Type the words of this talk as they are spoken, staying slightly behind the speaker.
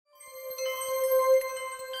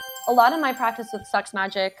A lot of my practice with sex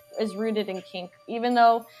magic is rooted in kink, even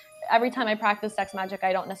though every time I practice sex magic,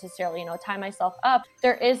 I don't necessarily, tie myself up.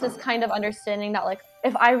 There is this kind of understanding that, like,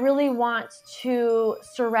 if I really want to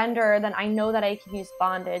surrender, then I know that I can use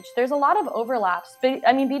bondage. There's a lot of overlaps. But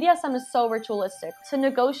I mean, BDSM is so ritualistic. To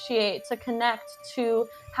negotiate, to connect, to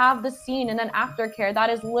have the scene, and then aftercare,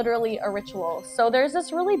 that is literally a ritual. So there's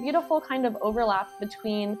this really beautiful kind of overlap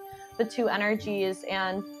between the two energies.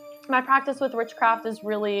 And my practice with witchcraft is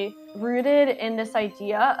really rooted in this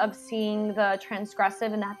idea of seeing the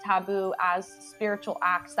transgressive and that taboo as spiritual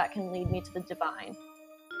acts that can lead me to the divine.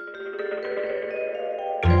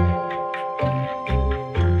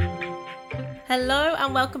 Hello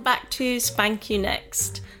and welcome back to Spank You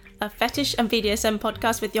Next, a fetish and BDSM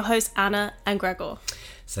podcast with your hosts Anna and Gregor.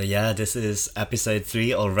 So yeah, this is episode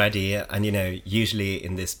 3 already, and usually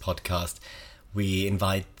in this podcast we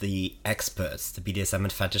invite the experts, the BDSM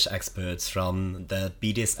and fetish experts from the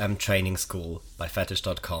BDSM training school by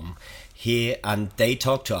fetish.com here, and they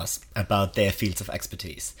talk to us about their fields of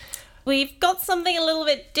expertise. We've got something a little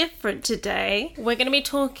bit different today. We're going to be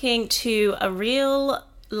talking to a real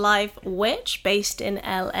life witch based in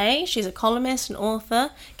LA. She's a columnist and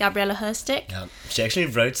author, Gabriela Herstik. Yeah. She actually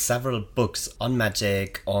wrote several books on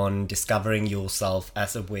magic, on discovering yourself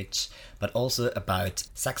as a witch, but also about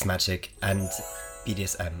sex magic and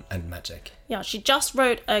BDSM and magic. Yeah, she just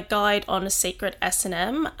wrote a guide on sacred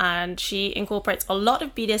S&M, and she incorporates a lot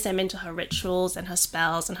of BDSM into her rituals and her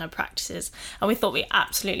spells and her practices. And we thought we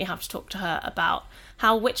absolutely have to talk to her about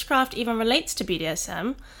how witchcraft even relates to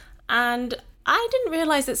BDSM. And I didn't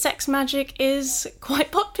realise that sex magic is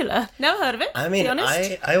quite popular. Never heard of it, I mean, to be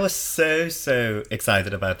honest. I was so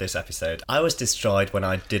excited about this episode. I was destroyed when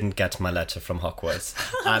I didn't get my letter from Hogwarts.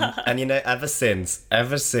 and ever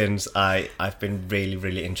since I've been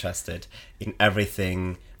really interested in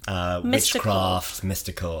everything witchcraft,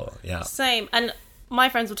 mystical. Yeah. Same. And my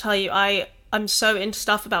friends will tell you I'm so into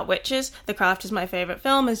stuff about witches. The Craft is my favourite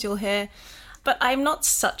film, as you'll hear. But I'm not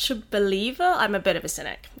such a believer. I'm a bit of a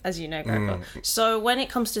cynic, as you know, Gregor. So when it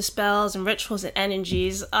comes to spells and rituals and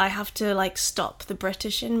energies, I have to stop the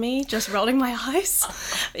British in me just rolling my eyes,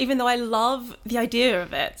 even though I love the idea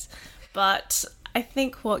of it. But I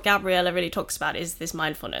think what Gabriela really talks about is this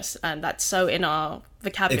mindfulness, and that's so in our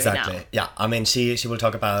vocabulary now. Exactly. Yeah. I mean, she will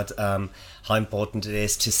talk about how important it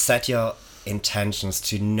is to set your intentions,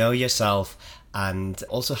 to know yourself, and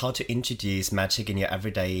also how to introduce magic in your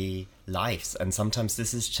everyday lives. And sometimes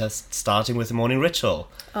this is just starting with the morning ritual.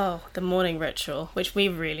 Oh, the morning ritual, which we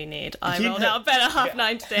really need. I rolled out of bed at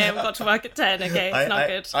 9:30 today and we got to work at 10. Okay, it's not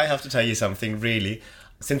good. I have to tell you something, really.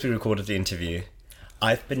 Since we recorded the interview,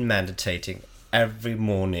 I've been meditating every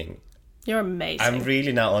morning. You're amazing. I'm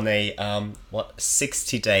really now on a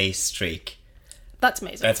 60-day streak. That's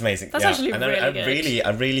amazing. That's amazing. That's actually really good.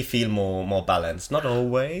 I really feel more balanced. Not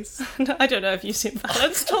always. I don't know if you seem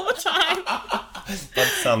balanced all the time. But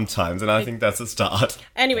sometimes, and I think that's a start.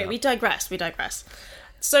 Anyway, we digress.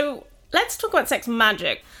 So let's talk about sex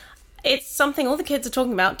magic. It's something all the kids are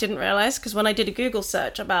talking about, didn't realise, because when I did a Google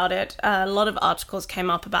search about it, a lot of articles came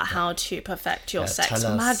up about how to perfect your sex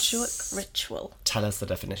magic ritual. Tell us the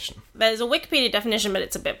definition. There's a Wikipedia definition, but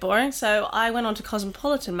it's a bit boring, so I went on to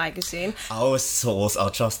Cosmopolitan magazine. Our source, our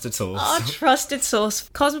trusted source. Our trusted source.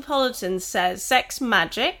 Cosmopolitan says sex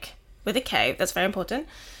magic, with a K, that's very important,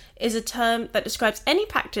 is a term that describes any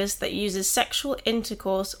practice that uses sexual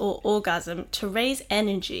intercourse or orgasm to raise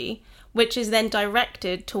energy, which is then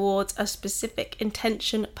directed towards a specific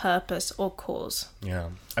intention, purpose, or cause. Yeah.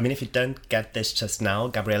 I mean, if you don't get this just now,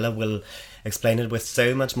 Gabriela will explain it with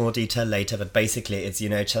so much more detail later, but basically it's,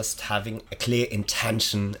 just having a clear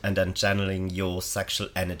intention and then channeling your sexual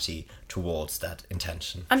energy towards that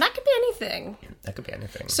intention. And that could be anything. That could be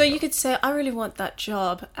anything. So you could say, I really want that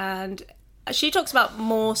job, and she talks about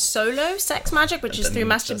more solo sex magic, which is through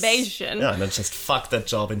masturbation. And then just fuck that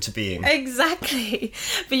job into being. Exactly.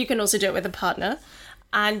 But you can also do it with a partner.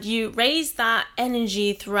 And you raise that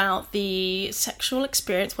energy throughout the sexual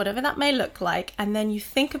experience, whatever that may look like. And then you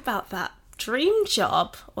think about that dream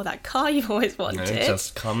job or that car you've always wanted. And it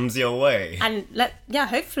just comes your way. And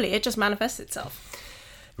hopefully it just manifests itself.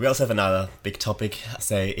 We also have another big topic.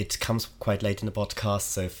 So it comes quite late in the podcast.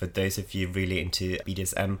 So for those of you really into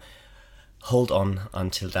BDSM, hold on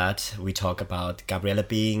until that. We talk about Gabriela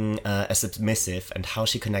being a submissive and how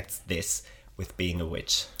she connects this with being a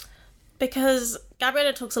witch. Because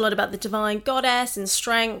Gabriela talks a lot about the divine goddess and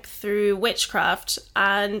strength through witchcraft,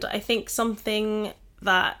 and I think something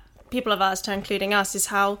that people have asked her, including us, is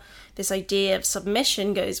how this idea of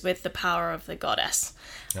submission goes with the power of the goddess.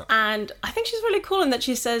 Yeah. And I think she's really cool in that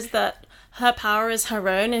she says that her power is her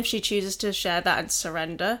own. If she chooses to share that and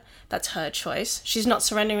surrender, that's her choice. She's not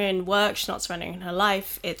surrendering in work, she's not surrendering in her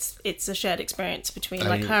life. It's a shared experience between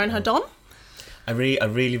like her and her dom. I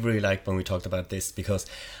really like when we talked about this, because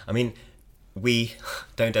I mean, we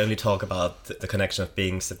don't only talk about the connection of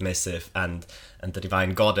being submissive and the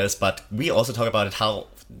divine goddess, but we also talk about it, how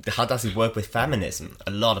does it work with feminism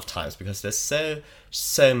a lot of times, because there's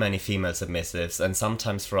so many female submissives, and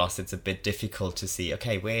sometimes for us it's a bit difficult to see,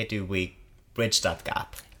 okay, where do we bridge that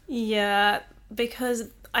gap? Yeah, because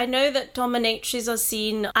I know that dominatrixes are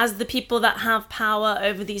seen as the people that have power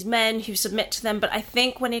over these men who submit to them, but I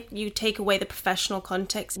think when you take away the professional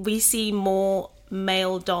context, we see more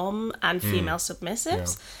male dom and female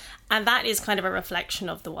submissives, and that is kind of a reflection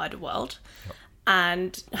of the wider world.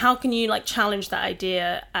 And how can you like challenge that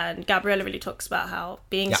idea? And Gabriela really talks about how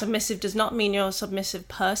being submissive does not mean you're a submissive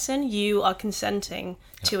person. You are consenting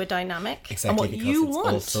to a dynamic, exactly, and what because you it's want.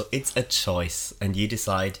 Also, it's a choice, and you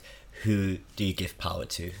decide who do you give power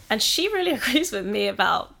to. And she really agrees with me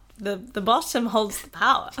about the bottom holds the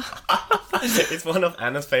power. It's one of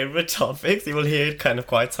Anna's favorite topics. You will hear it kind of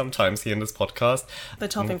quite sometimes here in this podcast. The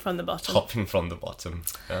topping from the bottom. Topping from the bottom.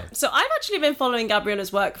 Yeah. So I've actually been following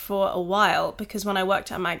Gabriela's work for a while, because when I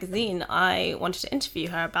worked at a magazine, I wanted to interview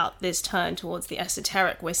her about this turn towards the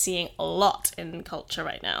esoteric we're seeing a lot in culture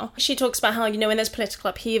right now. She talks about how, when there's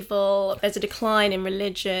political upheaval, there's a decline in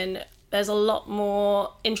religion, there's a lot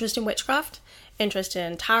more interest in witchcraft, interest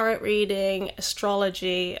in tarot reading,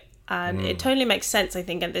 astrology, and it totally makes sense, I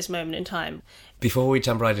think, at this moment in time. Before we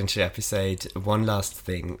jump right into the episode, one last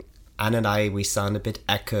thing. Anna and I, we sound a bit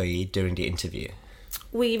echoey during the interview.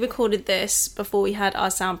 We recorded this before we had our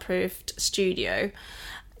soundproofed studio.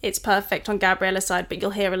 It's perfect on Gabriela's side, but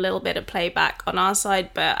you'll hear a little bit of playback on our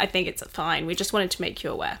side, but I think it's fine. We just wanted to make you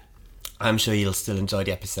aware. I'm sure you'll still enjoy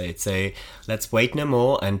the episode, so let's wait no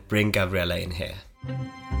more and bring Gabriela in here.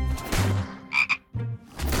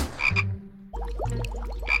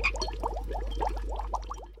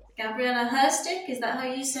 Gabriela Herstik, is that how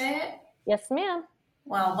you say it? Yes, ma'am.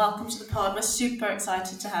 Well, welcome to the pod. We're super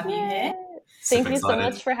excited to have you here. Thank you so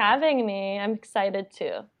much for having me. I'm excited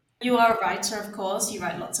too. You are a writer, of course. You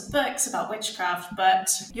write lots of books about witchcraft,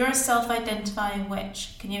 but you're a self-identifying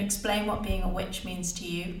witch. Can you explain what being a witch means to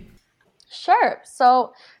you? Sure.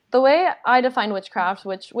 So the way I define witchcraft,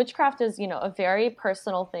 which witchcraft is, a very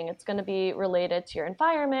personal thing. It's going to be related to your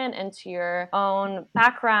environment and to your own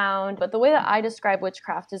background. But the way that I describe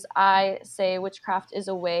witchcraft is I say witchcraft is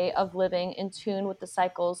a way of living in tune with the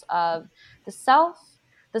cycles of the self,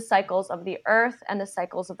 the cycles of the earth, and the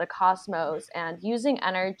cycles of the cosmos, and using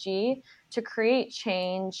energy to create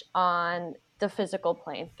change on the physical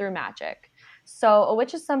plane through magic. So a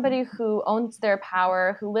witch is somebody who owns their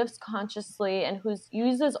power, who lives consciously, and who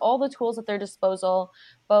uses all the tools at their disposal,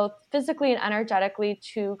 both physically and energetically,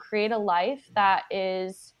 to create a life that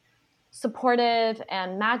is supportive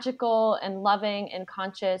and magical and loving and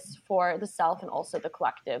conscious for the self and also the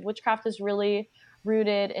collective. Witchcraft is really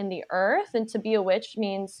rooted in the earth, and to be a witch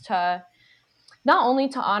means to not only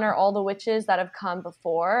to honor all the witches that have come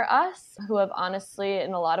before us, who have honestly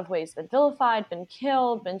in a lot of ways been vilified, been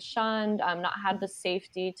killed, been shunned, not had the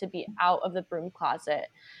safety to be out of the broom closet,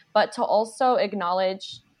 but to also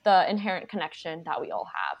acknowledge the inherent connection that we all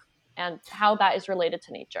have and how that is related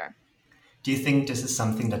to nature. Do you think this is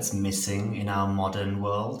something that's missing in our modern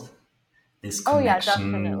world? This connection? Oh yeah,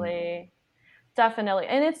 definitely. Definitely.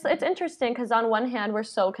 And it's interesting because on one hand, we're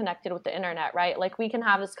so connected with the internet, right? Like we can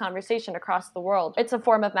have this conversation across the world. It's a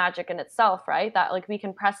form of magic in itself, right? That like we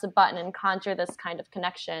can press a button and conjure this kind of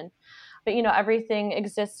connection. But, everything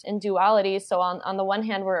exists in duality. So on the one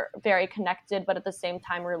hand, we're very connected, but at the same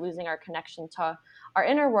time, we're losing our connection to our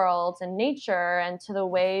inner world and nature and to the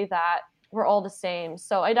way that we're all the same.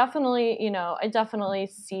 So I definitely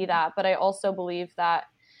see that. But I also believe that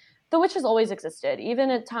the witch has always existed, even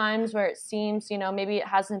at times where it seems, maybe it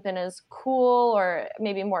hasn't been as cool or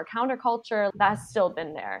maybe more counterculture, that's still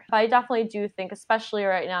been there. But I definitely do think, especially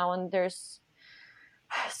right now, when there's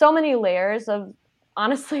so many layers of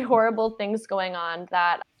honestly horrible things going on,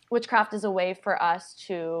 that witchcraft is a way for us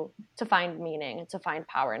to find meaning and to find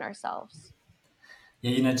power in ourselves.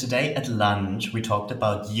 Yeah, today at lunch, we talked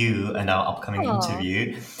about you and our upcoming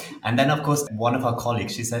interview. And then, of course, one of our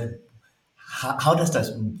colleagues, she said, how does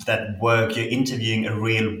that work? You're interviewing a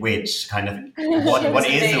real witch, kind of. What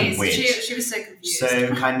is a witch? She was so confused.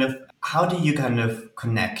 So, kind of, how do you kind of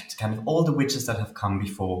connect kind of all the witches that have come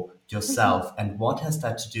before yourself, and what has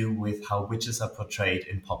that to do with how witches are portrayed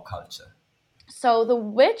in pop culture? So the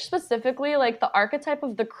witch specifically, like the archetype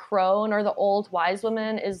of the crone or the old wise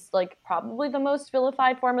woman is like probably the most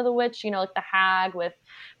vilified form of the witch, you know, like the hag with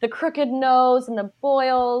the crooked nose and the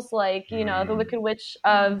boils, like, you know, the Wicked Witch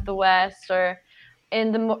of the West, or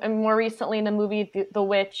and more recently in the movie The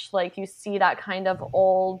Witch, like you see that kind of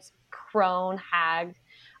old crone hag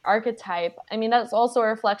archetype. I mean, that's also a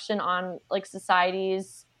reflection on like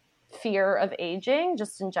society's fear of aging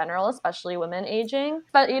just in general, especially women aging.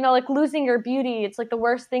 But you know, like losing your beauty, it's like the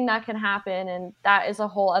worst thing that can happen, and that is a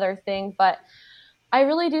whole other thing. But I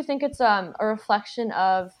really do think it's a reflection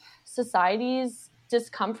of society's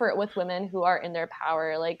discomfort with women who are in their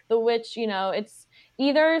power. Like the witch, you know, it's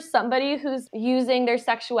either somebody who's using their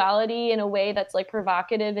sexuality in a way that's like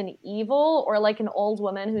provocative and evil, or like an old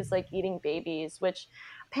woman who's like eating babies, which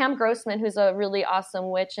Pam Grossman, who's a really awesome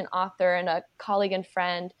witch and author and a colleague and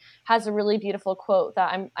friend, has a really beautiful quote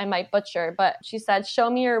that I might butcher, but she said, "Show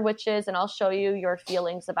me your witches and I'll show you your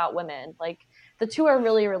feelings about women." Like the two are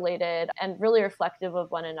really related and really reflective of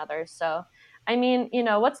one another. So, I mean, you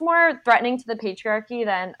know, what's more threatening to the patriarchy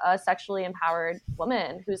than a sexually empowered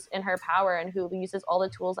woman who's in her power and who uses all the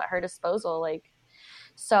tools at her disposal? Like,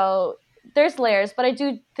 so there's layers, but I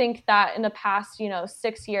do think that in the past, you know,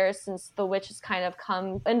 6 years since the witch has kind of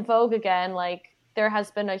come in vogue again, like there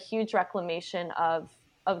has been a huge reclamation of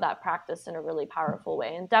that practice in a really powerful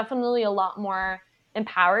way, and definitely a lot more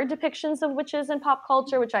empowered depictions of witches in pop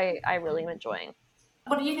culture, which I really am enjoying.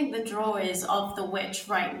 What do you think the draw is of the witch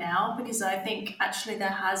right now? Because I think actually there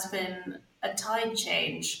has been a tide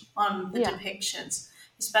change on the Yeah. depictions,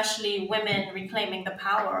 especially women reclaiming the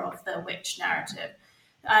power of the witch narrative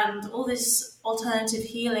and all this alternative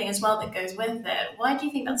healing as well that goes with it. Why do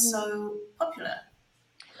you think that's so popular?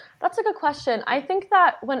 That's a good question. I think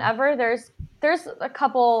that whenever there's a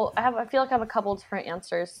couple, I feel like I have a couple different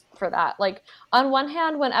answers for that. Like on one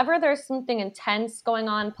hand, whenever there's something intense going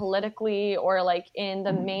on politically or like in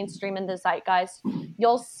the mainstream in the zeitgeist,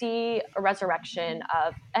 you'll see a resurrection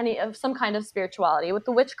of some kind of spirituality. With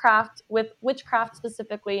witchcraft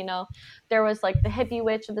specifically, you know, there was like the hippie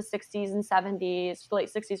witch of the 60s and 70s,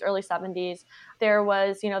 late 60s, early 70s. There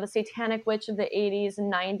was, you know, the satanic witch of the 80s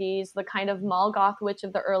and 90s, the kind of mall goth witch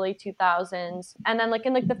of the early 2000s. And then like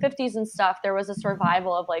in like the 50s and stuff, there was a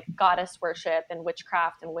survival of like goddess worship and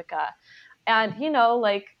witchcraft and Wicca. And, you know,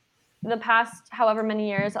 like the past however many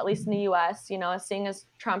years, at least in the US, you know, seeing as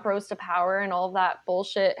Trump rose to power and all of that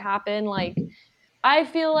bullshit happened, like I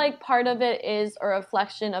feel like part of it is a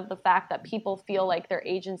reflection of the fact that people feel like their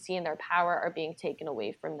agency and their power are being taken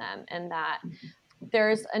away from them, and that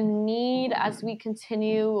there's a need as we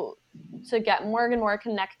continue to get more and more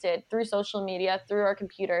connected through social media, through our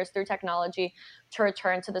computers, through technology, to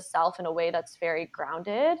return to the self in a way that's very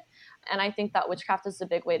grounded. And I think that witchcraft is a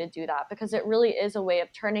big way to do that, because it really is a way of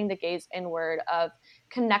turning the gaze inward, of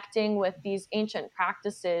connecting with these ancient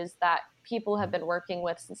practices that people have been working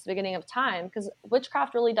with since the beginning of time. Because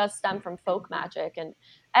witchcraft really does stem from folk magic, and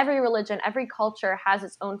every religion, every culture has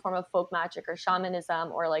its own form of folk magic or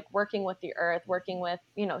shamanism, or like working with the earth, working with,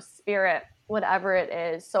 you know, spirit, whatever it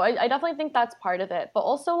is. So I definitely think that's part of it. But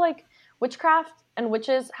also like witchcraft and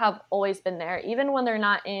witches have always been there, even when they're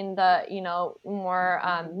not in the, you know, more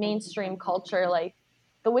mainstream culture. Like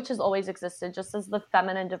the witch has always existed, just as the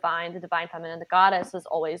feminine divine, the divine feminine, the goddess has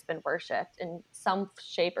always been worshipped in some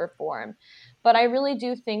shape or form. But I really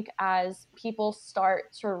do think as people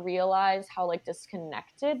start to realize how like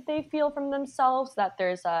disconnected they feel from themselves, that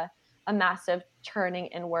there's a massive turning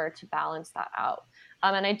inward to balance that out.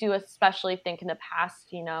 And I do especially think in the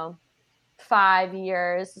past, you know, 5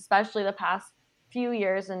 years, especially the past few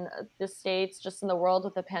years in the States, just in the world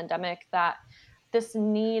with the pandemic, that this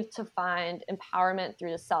need to find empowerment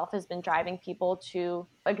through the self has been driving people to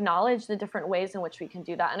acknowledge the different ways in which we can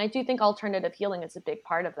do that. And I do think alternative healing is a big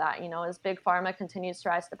part of that. You know, as big pharma continues to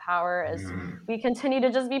rise to power, as we continue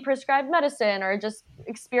to just be prescribed medicine or just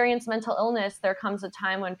experience mental illness, there comes a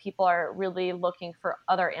time when people are really looking for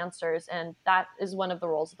other answers. And that is one of the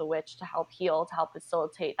roles of the witch, to help heal, to help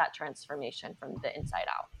facilitate that transformation from the inside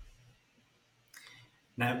out.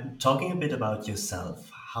 Now, talking a bit about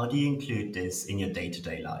yourself, how do you include this in your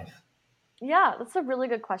day-to-day life? Yeah, that's a really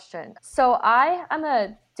good question. So I am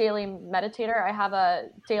a daily meditator. I have a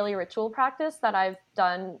daily ritual practice that I've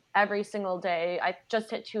done every single day. I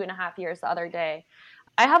just hit 2.5 years the other day.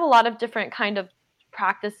 I have a lot of different kind of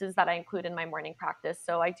practices that I include in my morning practice.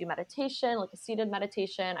 So I do meditation, like a seated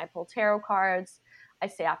meditation. I pull tarot cards. I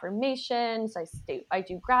say affirmations. I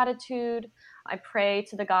do gratitude. I pray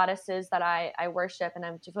to the goddesses that I worship and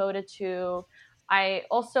I'm devoted to. I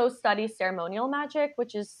also study ceremonial magic,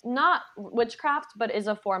 which is not witchcraft, but is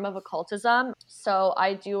a form of occultism. So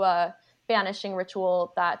I do banishing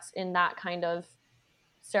ritual that's in that kind of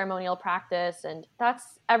ceremonial practice, and that's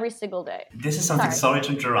every single day. This is something, sorry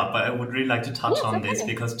to interrupt, but I would really like to touch on this,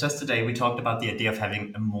 okay. because just today we talked about the idea of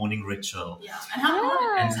having a morning ritual. Yeah,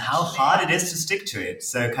 and how hard it is to stick to it.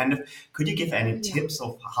 So kind of, could you give any tips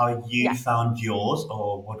of how you found yours,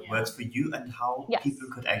 or what works for you, and how people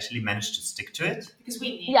could actually manage to stick to it? Because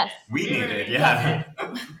we need it. We need it, yeah.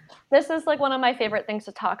 This is like one of my favorite things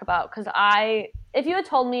to talk about, because if you had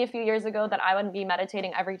told me a few years ago that I would be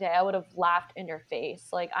meditating every day, I would have laughed in your face.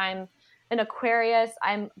 Like, I'm an Aquarius,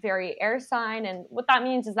 I'm very air sign, and what that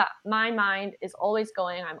means is that my mind is always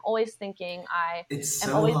going, I'm always thinking, it's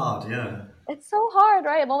so hard, yeah. It's so hard,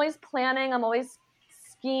 right? I'm always planning, I'm always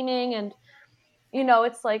scheming, and you know,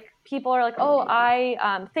 it's like people are like, oh,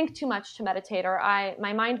 I think too much to meditate, or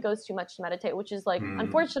my mind goes too much to meditate, which is like,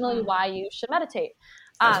 unfortunately, why you should meditate.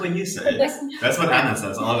 That's what you say. That's what Anna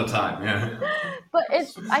says all the time. Yeah. But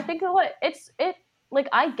I think like,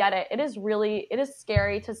 I get it. It is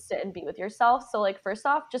scary to sit and be with yourself. So like, first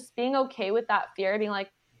off, just being okay with that fear, being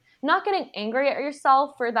like, not getting angry at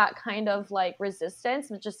yourself for that kind of like resistance,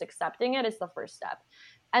 but just accepting it is the first step.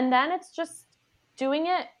 And then it's just doing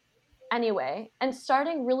it anyway, and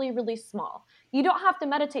starting really, really small. You don't have to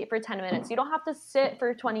meditate for 10 minutes. You don't have to sit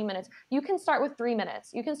for 20 minutes. You can start with 3 minutes.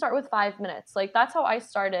 You can start with 5 minutes. Like, that's how I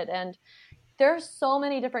started. And there's so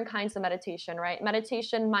many different kinds of meditation, right?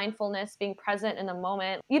 Meditation, mindfulness, being present in the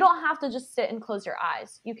moment. You don't have to just sit and close your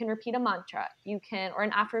eyes. You can repeat a mantra, or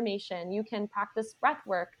an affirmation. You can practice breath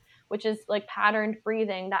work, which is like patterned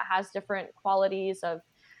breathing that has different qualities of,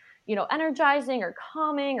 you know, energizing or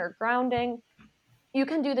calming or grounding. You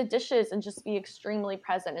can do the dishes and just be extremely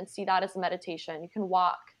present and see that as meditation. You can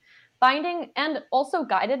walk. And also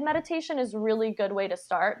guided meditation is a really good way to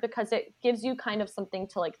start, because it gives you kind of something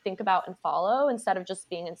to like think about and follow instead of just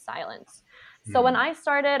being in silence. So when I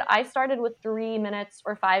started with 3 minutes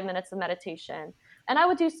or 5 minutes of meditation. And I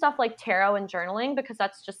would do stuff like tarot and journaling, because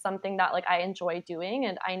that's just something that like I enjoy doing.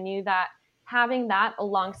 And I knew that having that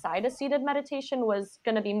alongside a seated meditation was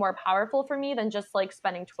going to be more powerful for me than just like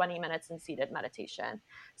spending 20 minutes in seated meditation.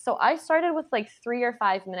 So I started with like 3 or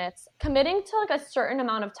 5 minutes. Committing to like a certain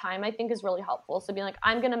amount of time, I think, is really helpful. So being like,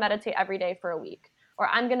 I'm going to meditate every day for a week, or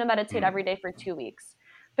I'm going to meditate every day for 2 weeks.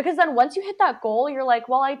 Because then once you hit that goal, you're like,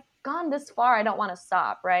 well, I've gone this far, I don't want to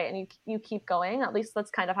stop, right? And you keep going. At least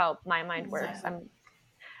that's kind of how my mind works.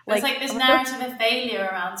 There's like this narrative of failure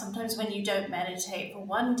around sometimes when you don't meditate for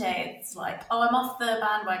one day. It's like, oh, I'm off the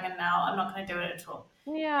bandwagon now, I'm not going to do it at all.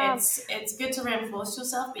 Yeah. It's good to reinforce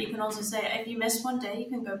yourself, but you can also say, if you miss one day, you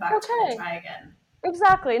can go back to it and try again.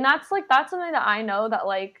 Exactly. And that's something that I know that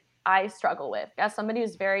like I struggle with. As somebody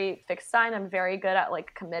who's very fixed sign, I'm very good at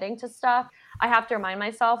like committing to stuff. I have to remind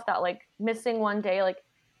myself that like missing one day, like,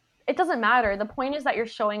 it doesn't matter. The point is that you're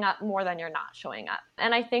showing up more than you're not showing up.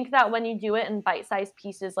 And I think that when you do it in bite-sized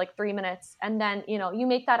pieces, like 3 minutes, and then, you know, you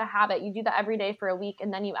make that a habit, you do that every day for a week,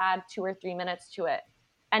 and then you add 2 or 3 minutes to it,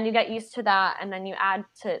 and you get used to that, and then you add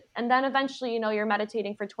to, and then eventually, you know, you're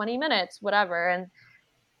meditating for 20 minutes, whatever. And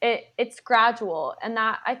it's gradual. And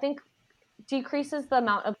that, I think, decreases the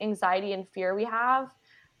amount of anxiety and fear we have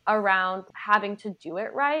around having to do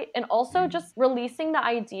it right, and also just releasing the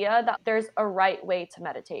idea that there's a right way to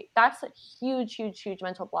meditate. That's a huge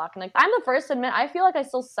mental block. And like, I'm the first to admit, I feel like I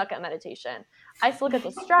still suck at meditation. I still get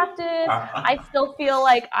distracted. I still feel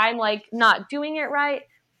like I'm like not doing it right.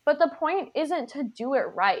 But the point isn't to do it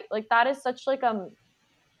right. Like, that is such like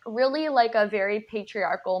really like a very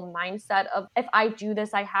patriarchal mindset of, if I do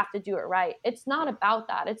this, I have to do it right. It's not about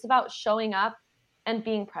that. It's about showing up and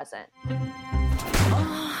being present.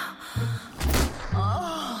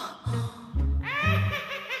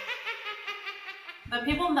 But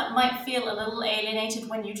people that might feel a little alienated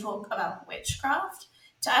when you talk about witchcraft,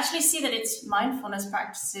 to actually see that it's mindfulness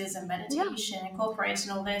practices and meditation incorporated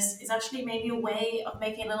in all this is actually maybe a way of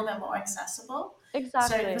making it a little bit more accessible.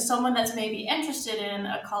 Exactly. So for someone that's maybe interested in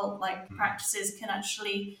occult-like practices can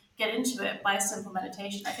actually get into it by a simple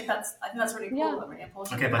meditation. I think that's really cool and really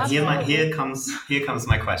important. Okay, but here comes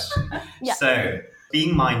my question. So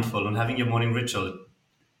being mindful and having your morning ritual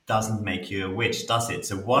doesn't make you a witch, does it?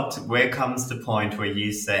 So where comes the point where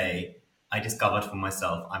you say, I discovered for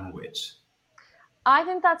myself I'm a witch? I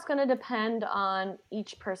think that's going to depend on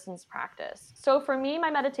each person's practice. So for me,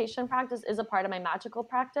 my meditation practice is a part of my magical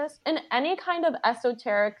practice. In any kind of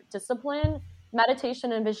esoteric discipline,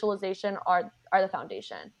 meditation and visualization are the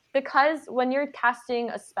foundation. Because when you're casting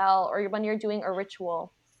a spell or when you're doing a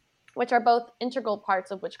ritual, which are both integral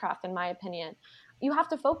parts of witchcraft in my opinion, you have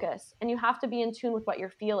to focus and you have to be in tune with what you're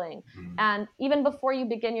feeling. And even before you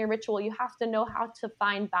begin your ritual, you have to know how to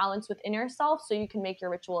find balance within yourself so you can make your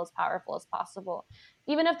ritual as powerful as possible.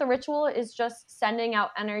 Even if the ritual is just sending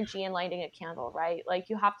out energy and lighting a candle, right? Like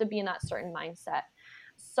you have to be in that certain mindset.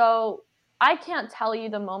 So I can't tell you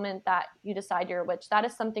the moment that you decide you're a witch. That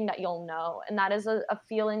is something that you'll know. And that is a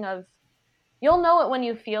feeling of, you'll know it when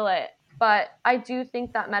you feel it. But I do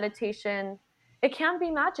think that meditation, it can be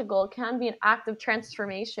magical. It can be an act of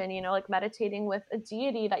transformation, you know, like meditating with a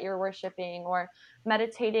deity that you're worshiping, or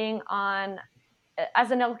meditating on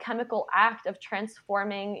as an alchemical act of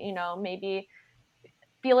transforming, you know, maybe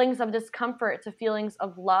feelings of discomfort to feelings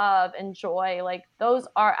of love and joy. Like those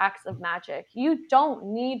are acts of magic. You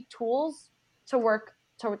don't need tools to work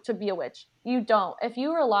to be a witch. You don't. If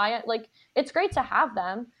you rely on, like, it's great to have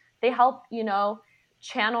them. They help, you know,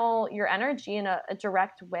 channel your energy in a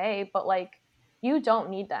direct way, but like you don't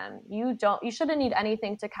need them. You shouldn't need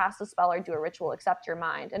anything to cast a spell or do a ritual except your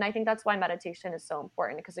mind. And I think that's why meditation is so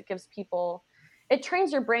important, because it gives people, it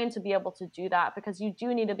trains your brain to be able to do that, because you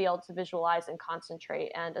do need to be able to visualize and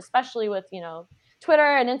concentrate. And especially with, you know, Twitter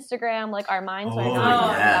and Instagram, like our minds are not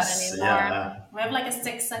like that anymore. Yeah. We have like a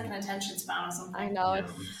 6-second attention span or something. I know,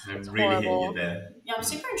 Yeah, it's really hear horrible. you there. Yeah, I'm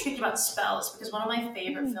super intrigued about spells because one of my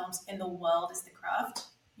favorite films in the world is The Craft.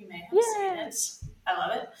 You may have seen it. I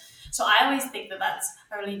love it. So I always think that that's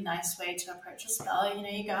a really nice way to approach a spell. You know,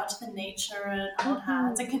 you go out to the nature and hold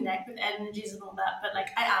hands and connect with energies and all that. But like,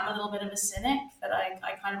 I am a little bit of a cynic that I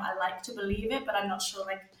like to believe it, but I'm not sure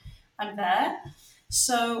like I'm there.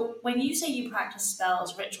 So when you say you practice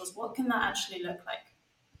spells, rituals, what can that actually look like?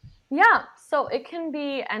 Yeah, so it can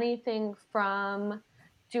be anything from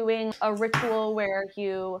doing a ritual where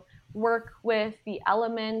you work with the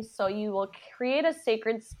elements. So you will create a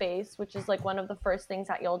sacred space, which is like one of the first things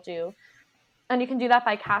that you'll do. And you can do that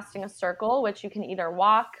by casting a circle, which you can either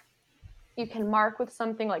walk, you can mark with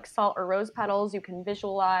something like salt or rose petals, you can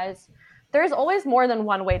visualize. There's always more than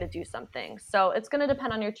one way to do something. So it's going to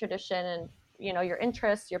depend on your tradition and, you know, your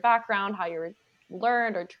interests, your background, how you're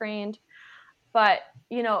learned or trained. But,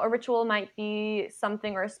 you know, a ritual might be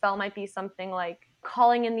something, or a spell might be something like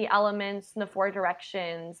calling in the elements in the 4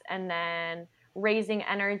 directions, and then raising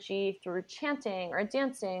energy through chanting or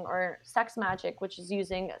dancing, or sex magic, which is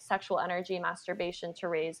using sexual energy, masturbation to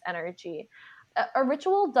raise energy. A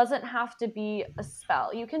ritual doesn't have to be a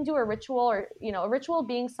spell. You can do a ritual, or, you know, a ritual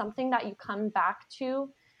being something that you come back to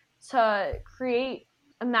create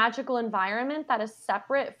a magical environment that is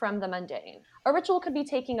separate from the mundane. A ritual could be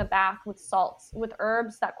taking a bath with salts, with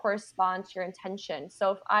herbs that correspond to your intention.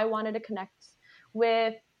 So if I wanted to connect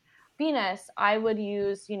with Venus, I would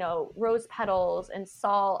use, you know, rose petals and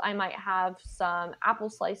salt. I might have some apple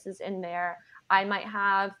slices in there. I might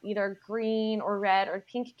have either green or red or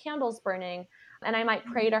pink candles burning. And I might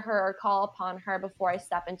pray to her or call upon her before I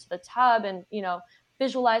step into the tub, and, you know,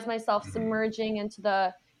 visualize myself submerging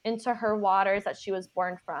into her waters that she was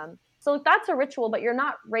born from. So that's a ritual, but you're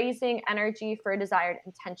not raising energy for a desired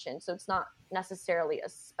intention. So it's not necessarily a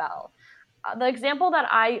spell. The example that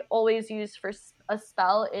I always use for a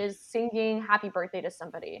spell is singing happy birthday to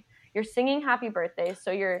somebody. You're singing happy birthday. So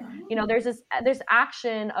you're, you know, there's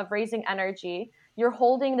action of raising energy. You're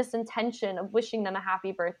holding this intention of wishing them a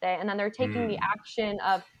happy birthday. And then they're taking the action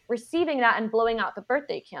of receiving that and blowing out the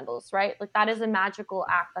birthday candles, right? Like that is a magical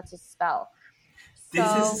act. That's a spell.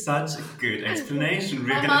 This is such a good explanation.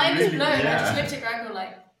 My mind is blown. I just looked at Gregor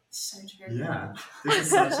like, so true. Yeah, this is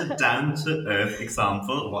such a down-to-earth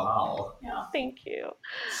example. Wow. Yeah. Thank you.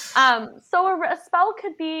 So a spell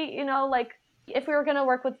could be, you know, like if we were going to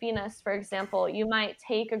work with Venus, for example, you might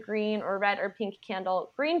take a green or red or pink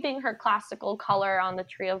candle, green being her classical color on the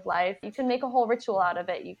tree of life. You can make a whole ritual out of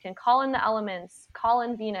it. You can call in the elements, call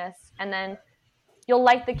in Venus, and then you'll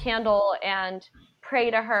light the candle and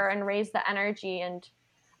pray to her and raise the energy and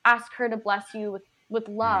ask her to bless you with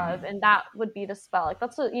love. And that would be the spell. Like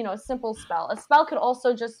that's a, you know, a simple spell. A spell could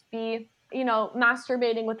also just be, you know,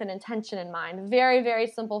 masturbating with an intention in mind. Very, very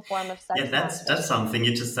simple form of sex. Yeah, that's something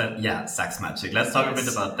you just said. Yeah, sex magic. Let's talk a bit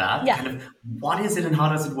about that. Yeah. Kind of, what is it and how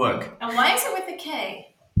does it work? And why is it with a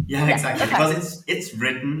K? Yeah, exactly. Okay. Because it's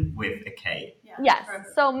written with a K. Yeah, Yes.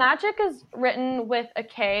 perfect. So magic is written with a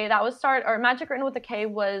K. Magic written with a K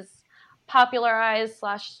was popularized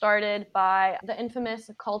 / started by the infamous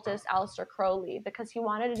occultist Aleister Crowley, because he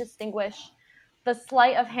wanted to distinguish the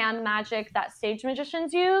sleight of hand magic that stage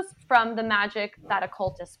magicians use from the magic that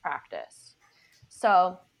occultists practice.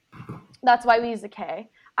 So that's why we use a K.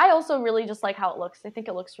 I also really just like how it looks. I think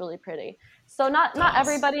it looks really pretty. So not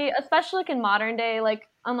everybody, especially like in modern day, like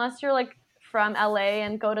unless you're like from LA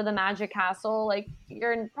and go to the Magic Castle, like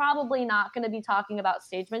you're probably not going to be talking about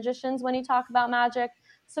stage magicians when you talk about magic.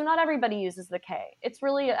 So not everybody uses the K. It's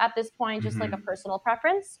really at this point just like a personal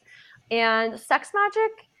preference. And sex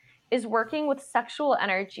magic is working with sexual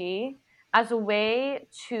energy as a way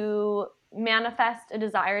to manifest a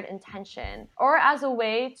desired intention or as a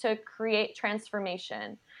way to create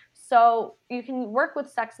transformation. So you can work with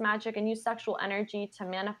sex magic and use sexual energy to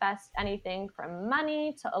manifest anything from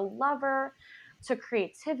money to a lover to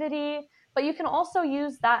creativity. But you can also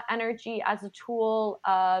use that energy as a tool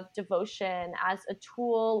of devotion, as a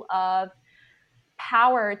tool of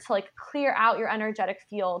power to like clear out your energetic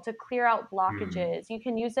field, to clear out blockages. You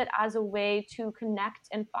can use it as a way to connect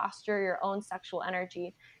and foster your own sexual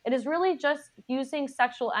energy. It is really just using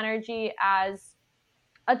sexual energy as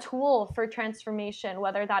a tool for transformation,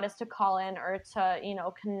 whether that is to call in or to,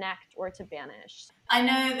 connect or to banish. I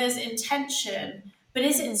know there's intention, but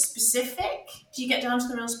is it specific? Do you get down to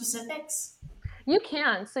the real specifics? You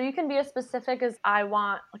can. So you can be as specific as I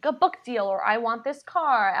want like a book deal, or I want this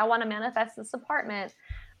car, I want to manifest this apartment,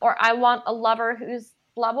 or I want a lover who's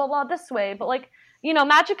blah, blah, blah this way. But like,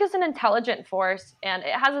 magic is an intelligent force, and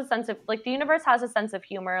it has a sense of like, the universe has a sense of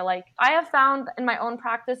humor. Like I have found in my own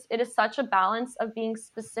practice, it is such a balance of being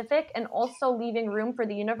specific and also leaving room for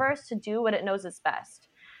the universe to do what it knows is best.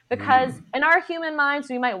 Because in our human minds,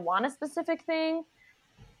 we might want a specific thing,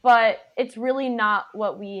 but it's really not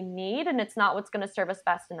what we need, and it's not what's going to serve us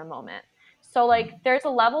best in a moment. So like there's a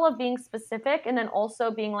level of being specific, and then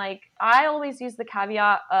also being like, I always use the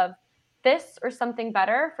caveat of this or something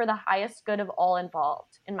better for the highest good of all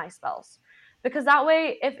involved in my spells. Because that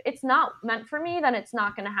way, if it's not meant for me, then it's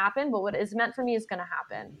not going to happen, but what is meant for me is going to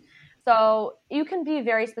happen. So you can be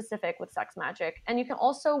very specific with sex magic, and you can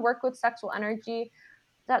also work with sexual energy.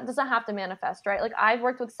 That doesn't have to manifest, right? Like I've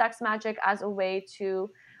worked with sex magic as a way to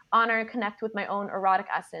honor and connect with my own erotic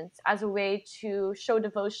essence, as a way to show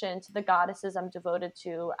devotion to the goddesses I'm devoted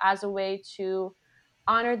to, as a way to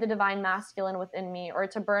honor the divine masculine within me, or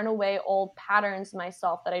to burn away old patterns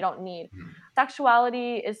myself that I don't need.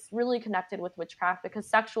 Sexuality is really connected with witchcraft because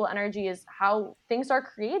sexual energy is how things are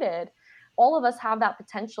created. All of us have that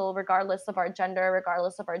potential regardless of our gender,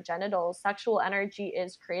 regardless of our genitals. Sexual energy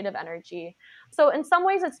is creative energy. So in some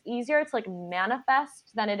ways it's easier to like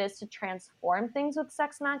manifest than it is to transform things with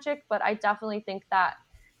sex magic. But I definitely think that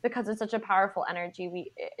because it's such a powerful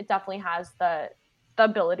energy, it definitely has the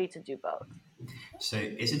ability to do both. So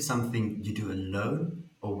is it something you do alone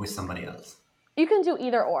or with somebody else? You can do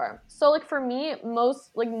either or. So like for me,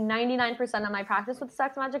 most like 99% of my practice with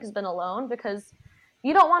sex magic has been alone, because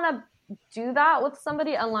you don't want to do that with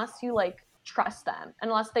somebody unless you like trust them,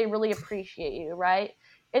 unless they really appreciate you, right?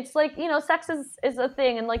 It's like, sex is a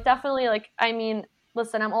thing, and like definitely like, I mean,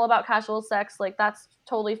 listen, I'm all about casual sex, like that's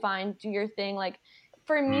totally fine, do your thing. Like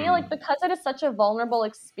for me, like because it is such a vulnerable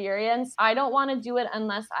experience, I don't want to do it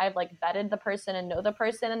unless I've like vetted the person and know the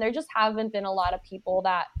person, and there just haven't been a lot of people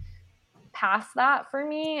that pass that for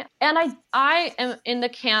me. And I am in the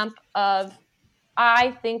camp of,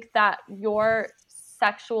 I think that your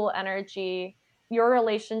sexual energy, your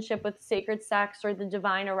relationship with sacred sex or the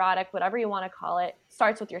divine erotic, whatever you want to call it,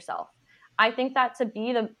 starts with yourself. I think that to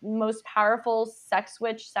be the most powerful sex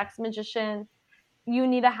witch, sex magician, you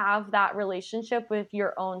need to have that relationship with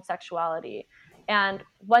your own sexuality. And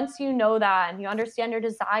once you know that and you understand your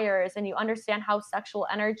desires and you understand how sexual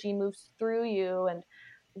energy moves through you and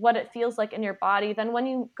what it feels like in your body, then when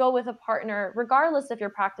you go with a partner, regardless if you're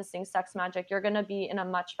practicing sex magic, you're going to be in a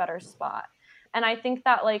much better spot. And I think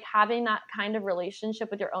that like having that kind of relationship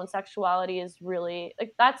with your own sexuality is really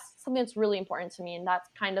like, that's something that's really important to me. And that's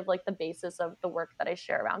kind of like the basis of the work that I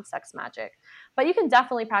share around sex magic. But you can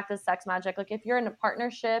definitely practice sex magic. Like if you're in a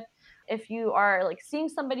partnership, if you are like seeing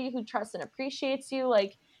somebody who trusts and appreciates you,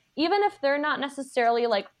 like even if they're not necessarily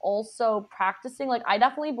like also practicing, like I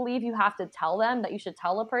definitely believe you have to tell them that you should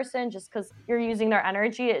tell a person. Just because you're using their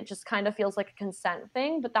energy, it just kind of feels like a consent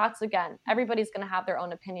thing. But that's, again, everybody's going to have their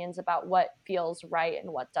own opinions about what feels right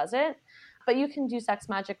and what doesn't. But you can do sex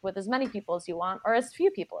magic with as many people as you want, or as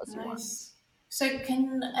few people as you want. So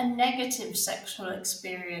can a negative sexual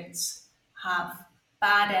experience have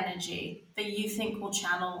bad energy that you think will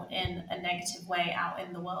channel in a negative way out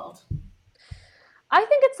in the world? I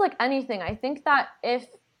think it's like anything. I think that if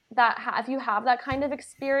you have that kind of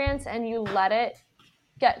experience and you let it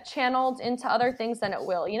get channeled into other things, then it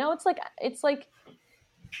will. It's like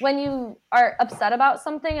when you are upset about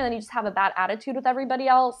something and then you just have a bad attitude with everybody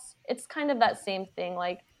else. It's kind of that same thing.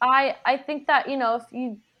 Like I think that, if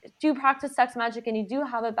you do practice sex magic and you do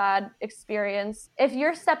have a bad experience, if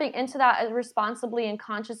you're stepping into that responsibly and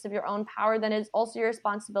conscious of your own power, then it's also your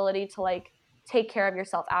responsibility to like take care of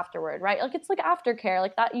yourself afterward, right? Like it's like aftercare,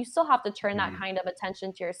 like that. You still have to turn that kind of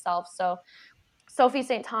attention to yourself. So Sophie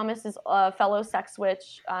St. Thomas is a fellow sex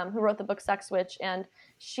witch who wrote the book Sex Witch, and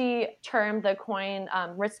she termed the coin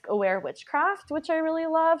risk-aware witchcraft, which I really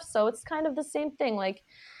love. So it's kind of the same thing. Like,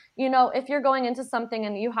 you know, if you're going into something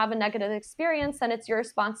and you have a negative experience, then it's your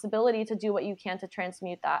responsibility to do what you can to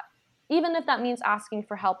transmute that, even if that means asking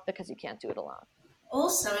for help because you can't do it alone.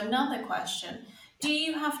 Also, another question. Do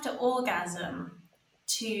you have to orgasm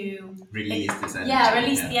to release this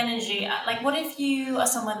energy? The energy. Like, what if you are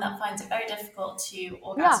someone that finds it very difficult to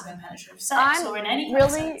orgasm in penetrative sex or in any kind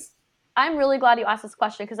of sex? I'm really glad you asked this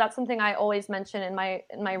question, because that's something I always mention in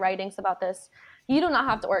my writings about this. You do not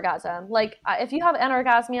have to orgasm. Like, if you have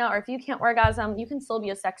anorgasmia or if you can't orgasm, you can still be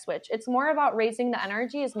a sex witch. It's more about raising the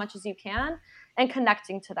energy as much as you can and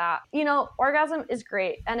connecting to that. You know, orgasm is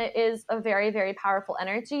great, and it is a very, very powerful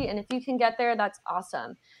energy. And if you can get there, that's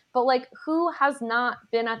awesome. But like, who has not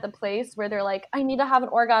been at the place where they're like, I need to have an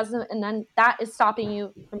orgasm, and then that is stopping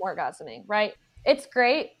you from orgasming, right? It's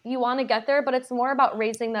great. You want to get there, but it's more about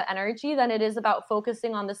raising the energy than it is about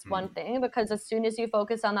focusing on this one thing. Because as soon as you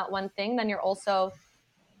focus on that one thing, then you're also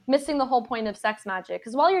missing the whole point of sex magic.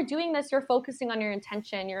 Because while you're doing this, you're focusing on your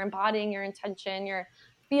intention, you're embodying your intention, you're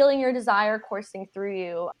feeling your desire coursing through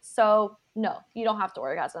you. So no, you don't have to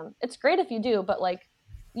orgasm. It's great if you do, but like,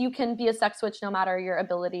 you can be a sex witch no matter your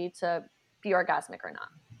ability to be orgasmic or not.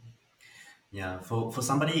 Yeah, for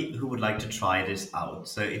somebody who would like to try this out,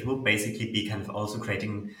 so it will basically be kind of also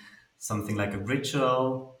creating something like a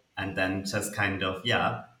ritual, and then just kind of,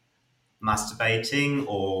 masturbating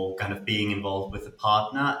or kind of being involved with a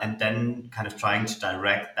partner, and then kind of trying to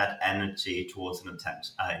direct that energy towards an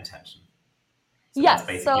intention. So that's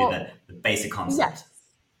basically the basic concept.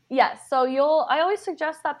 Yes. So I always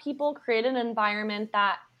suggest that people create an environment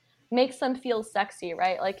that makes them feel sexy,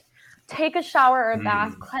 right? Like, take a shower or a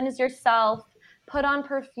bath, cleanse yourself, put on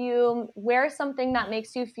perfume, wear something that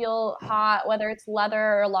makes you feel hot, whether it's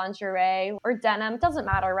leather or lingerie or denim, doesn't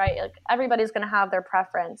matter, right? Like, everybody's going to have their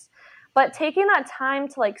preference. But taking that time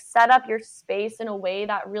to like set up your space in a way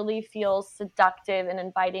that really feels seductive and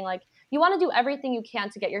inviting, like, you want to do everything you can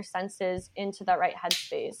to get your senses into the right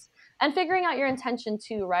headspace, and figuring out your intention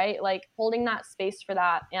too, right? Like, holding that space for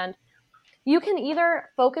that. And you can either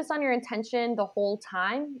focus on your intention the whole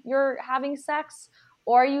time you're having sex,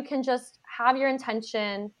 or you can just have your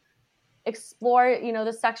intention, explore, you know,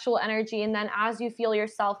 the sexual energy, and then as you feel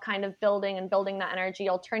yourself kind of building that energy,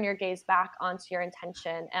 you'll turn your gaze back onto your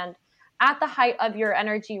intention. And at the height of your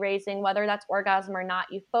energy raising, whether that's orgasm or not,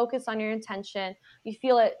 you focus on your intention, you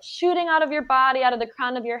feel it shooting out of your body, out of the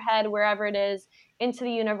crown of your head, wherever it is, into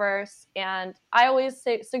the universe. And I always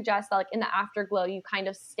suggest that, like, in the afterglow, you kind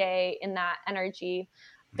of stay in that energy,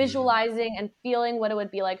 visualizing and feeling what it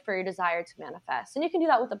would be like for your desire to manifest. And you can do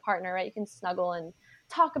that with a partner, right? You can snuggle and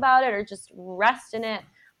talk about it or just rest in it.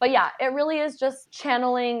 But yeah, it really is just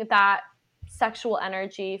channeling that sexual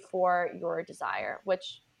energy for your desire,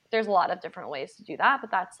 which there's a lot of different ways to do that,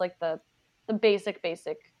 but that's like the basic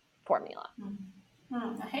formula.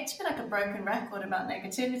 I hate to be like a broken record about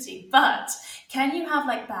negativity, but can you have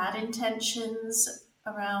like bad intentions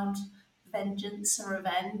around vengeance or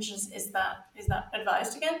revenge? Is that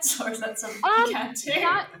advised against, or is that something you can't do?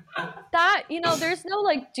 That, you know, there's no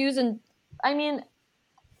like do's and, I mean,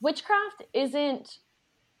 witchcraft isn't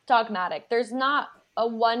dogmatic. There's not a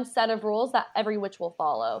one set of rules that every witch will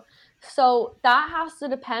follow. So that has to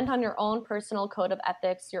depend on your own personal code of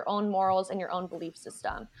ethics, your own morals, and your own belief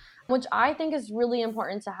system, which I think is really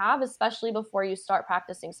important to have, especially before you start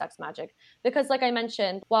practicing sex magic. Because like I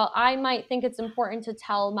mentioned, while I might think it's important to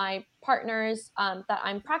tell my partners that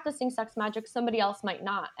I'm practicing sex magic, somebody else might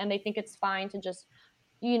not. And they think it's fine to just,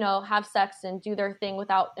 you know, have sex and do their thing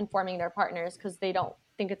without informing their partners because they don't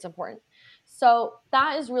think it's important. So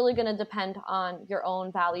that is really going to depend on your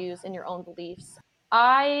own values and your own beliefs.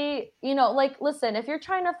 Listen, if you're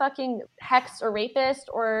trying to fucking hex or rapist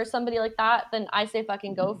or somebody like that, then I say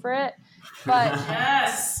fucking go for it. But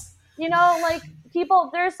yes, you know, like,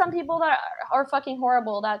 there's some people that are fucking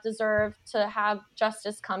horrible that deserve to have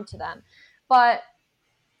justice come to them. But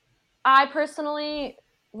I personally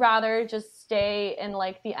rather just stay in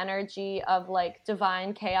like the energy of like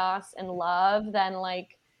divine chaos and love than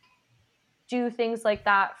like do things like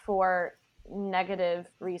that for negative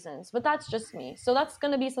reasons. But that's just me. So that's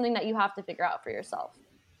going to be something that you have to figure out for yourself.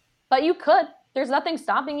 But you could. There's nothing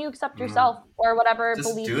stopping you except yourself or whatever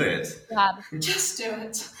belief you have. Just do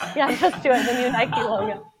it. Yeah, just do it. The new Nike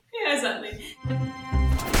logo. Yeah, exactly.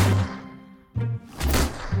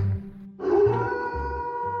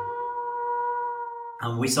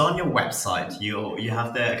 We saw on your website you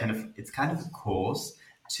have the it's kind of a course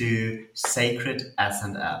to sacred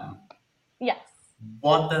S&M. Yes.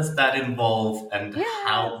 What does that involve, and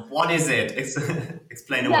how? What is it?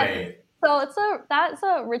 Explain away. So that's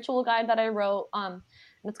a ritual guide that I wrote. And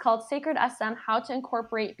it's called Sacred SM: How to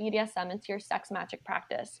Incorporate BDSM into Your Sex Magic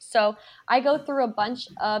Practice. So I go through a bunch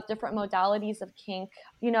of different modalities of kink,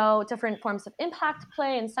 different forms of impact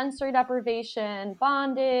play and sensory deprivation,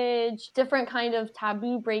 bondage, different kind of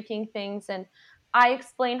taboo breaking things, and I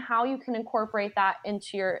explain how you can incorporate that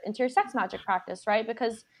into your sex magic practice, right?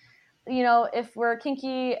 Because if we're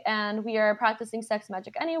kinky and we are practicing sex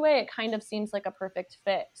magic anyway, it kind of seems like a perfect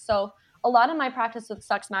fit. So a lot of my practice with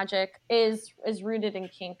sex magic is rooted in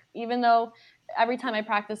kink, even though every time I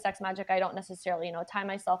practice sex magic, I don't necessarily, tie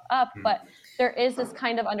myself up, but there is this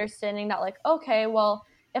kind of understanding that like, okay, well,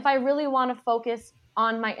 if I really want to focus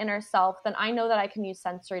on my inner self, then I know that I can use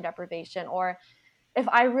sensory deprivation, or if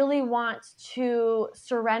I really want to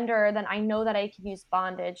surrender, then I know that I can use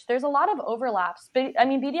bondage. There's a lot of overlaps. But I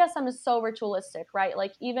mean, BDSM is so ritualistic, right?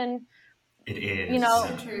 Like even, it is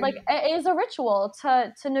so true. Like it is a ritual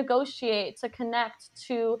to negotiate, to connect,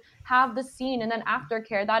 to have the scene, and then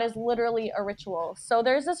aftercare. That is literally a ritual. So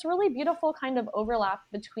there's this really beautiful kind of overlap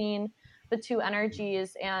between the two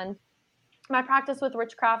energies. And my practice with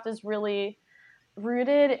witchcraft is really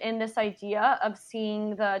rooted in this idea of seeing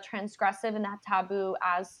the transgressive and the taboo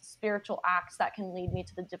as spiritual acts that can lead me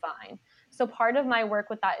to the divine. So part of my work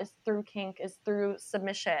with that is through kink, is through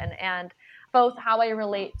submission, and both how I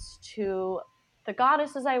relate to the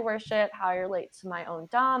goddesses I worship, how I relate to my own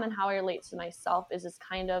dom, and how I relate to myself is this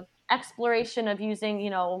kind of exploration of using,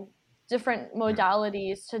 different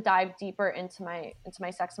modalities to dive deeper into my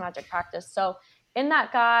sex magic practice. So in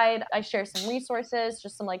that guide, I share some resources,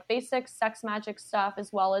 just some like basic sex magic stuff,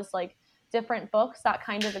 as well as like different books that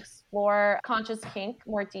kind of explore conscious kink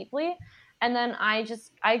more deeply. And then I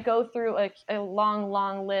go through a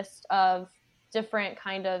long list of different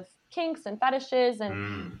kind of kinks and fetishes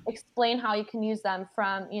and explain how you can use them,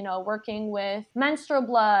 from, working with menstrual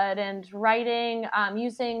blood and writing,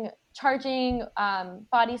 charging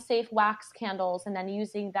body safe wax candles and then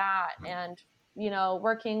using that, and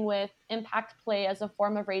working with impact play as a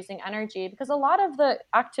form of raising energy, because a lot of the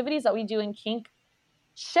activities that we do in kink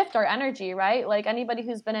shift our energy, right? Like anybody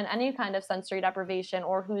who's been in any kind of sensory deprivation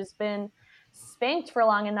or who's been spanked for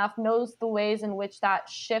long enough knows the ways in which that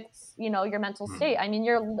shifts, your mental state. I mean,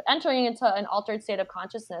 you're entering into an altered state of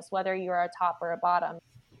consciousness, whether you're a top or a bottom.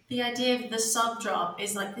 The idea of the sub drop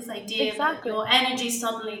is like this idea that your energy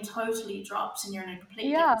suddenly totally drops and you're in a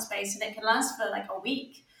completely different space, and it can last for like a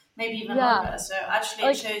week, maybe even longer. So actually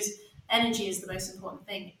it shows energy is the most important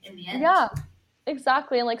thing in the end. Yeah,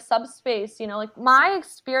 exactly. And like subspace, like my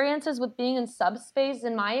experiences with being in subspace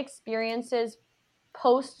and my experiences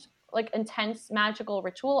post like intense magical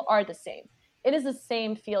ritual are the same. It is the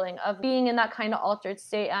same feeling of being in that kind of altered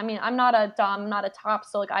state. I mean, I'm not a dom, I'm not a top,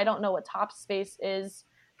 so like I don't know what top space is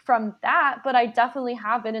from that, but I definitely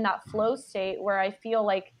have been in that flow state where I feel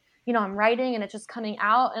like, I'm writing and it's just coming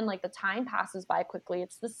out and like the time passes by quickly.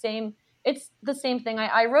 It's the same thing.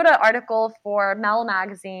 I wrote an article for Mel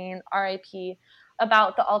magazine, RIP,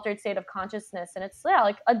 about the altered state of consciousness, and it's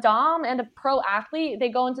like a dom and a pro athlete, they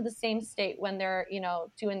go into the same state when they're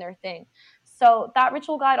doing their thing. So that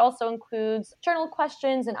ritual guide also includes journal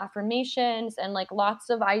questions and affirmations and like lots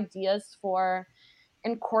of ideas for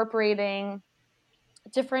incorporating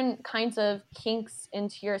different kinds of kinks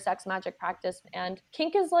into your sex magic practice. And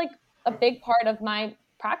kink is like a big part of my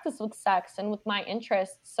practice with sex and with my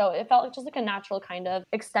interests, so it felt like just like a natural kind of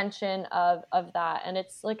extension of that, and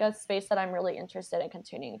it's like a space that I'm really interested in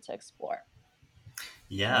continuing to explore.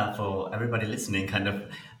 Yeah, for everybody listening,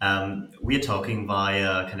 we're talking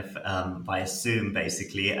via Zoom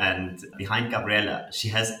basically, and behind Gabriela, she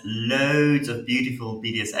has loads of beautiful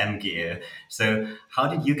BDSM gear. So how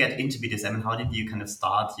did you get into BDSM, and how did you kind of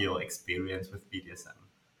start your experience with BDSM?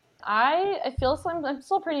 I feel I'm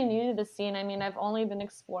still pretty new to the scene. I mean, I've only been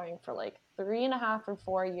exploring for like 3.5 or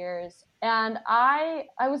 4 years, and I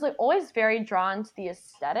was like always very drawn to the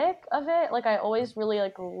aesthetic of it. Like I always really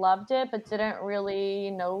like loved it, but didn't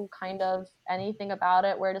really know kind of anything about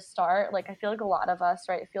it, where to start. Like I feel like a lot of us,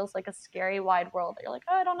 right? It feels like a scary wide world that you're like,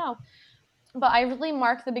 oh, I don't know. But I really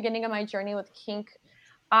marked the beginning of my journey with kink.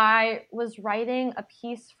 I was writing a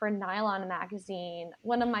piece for Nylon magazine.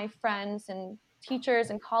 One of my friends and teachers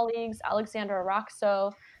and colleagues, Alexandra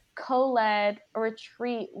Roxo, co-led a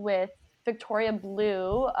retreat with Victoria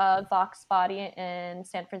Blue of Vox Body in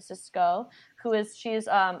San Francisco, she's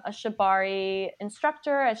a Shibari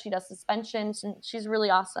instructor, and she does suspensions, and she's really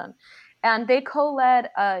awesome. And they co-led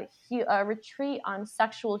a retreat on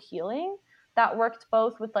sexual healing that worked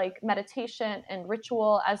both with like meditation and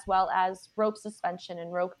ritual, as well as rope suspension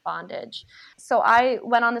and rope bondage. So I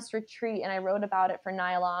went on this retreat and I wrote about it for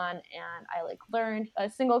Nylon, and I like learned a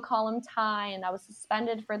single column tie, and I was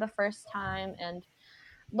suspended for the first time and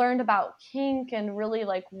learned about kink and really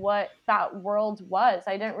like what that world was.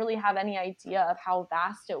 I didn't really have any idea of how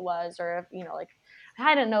vast it was, or if, you know, like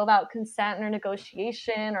I didn't know about consent or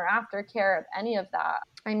negotiation or aftercare of any of that.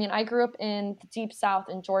 I mean, I grew up in the deep South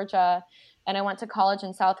in Georgia, and I went to college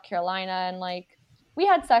in South Carolina, and like we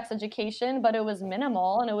had sex education, but it was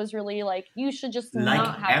minimal, and it was really like you should just like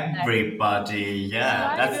not have everybody, sex. yeah,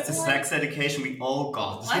 Right? that's the sex education we all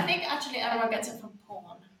got. I think actually everyone gets it from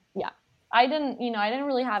porn. Yeah, I didn't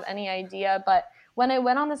really have any idea, but when I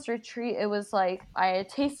went on this retreat, it was like I had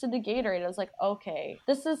tasted the Gatorade. I was like, okay,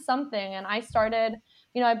 this is something. And I started,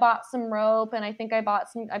 I bought some rope, and I think I bought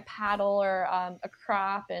a paddle or a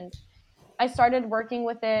crop, and I started working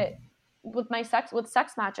with it with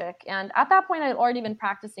sex magic. And at that point, I'd already been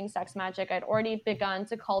practicing sex magic. I'd already begun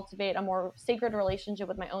to cultivate a more sacred relationship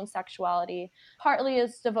with my own sexuality, partly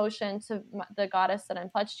as devotion to the goddess that I'm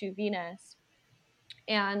pledged to, Venus.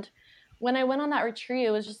 And when I went on that retreat,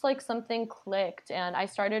 it was just like something clicked, and I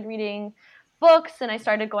started reading books, and I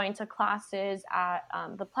started going to classes at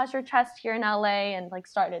the Pleasure Chest here in LA, and like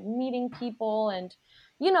started meeting people. And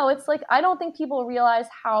it's like I don't think people realize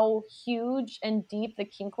how huge and deep the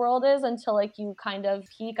kink world is until like you kind of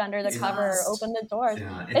peek under the cover, open the doors.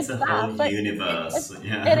 Yeah, it's a whole universe.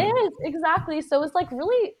 It is, exactly. So it was like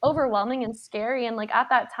really overwhelming and scary. And like at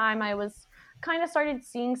that time, I was kind of started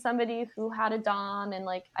seeing somebody who had a dom, and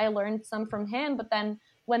like I learned some from him. But then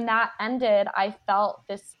when that ended, I felt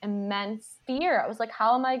this immense fear. I was like,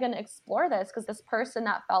 how am I going to explore this? Because this person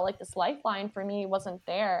that felt like this lifeline for me wasn't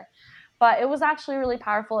there. But it was actually really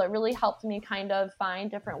powerful. It really helped me kind of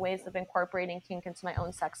find different ways of incorporating kink into my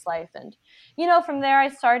own sex life. And, from there, I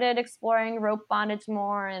started exploring rope bondage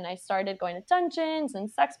more, and I started going to dungeons and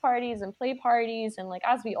sex parties and play parties. And like,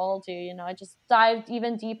 as we all do, I just dived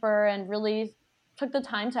even deeper and really took the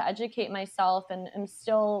time to educate myself, and I'm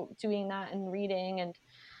still doing that and reading. And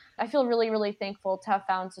I feel really, really thankful to have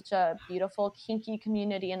found such a beautiful kinky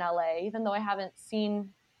community in LA, even though I haven't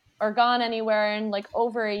seen or gone anywhere in like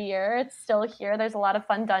over a year. It's still here. There's a lot of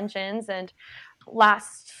fun dungeons. And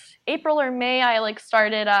last April or May, I like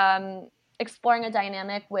started exploring a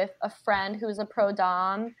dynamic with a friend who's a pro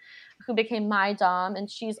dom who became my dom, and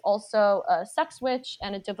she's also a sex witch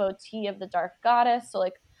and a devotee of the dark goddess. So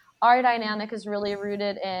like our dynamic is really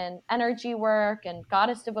rooted in energy work and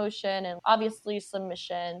goddess devotion, and obviously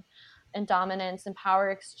submission and dominance and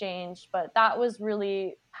power exchange. But that was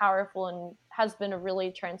really powerful and has been a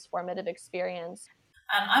really transformative experience.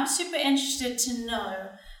 And I'm super interested to know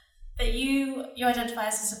that you identify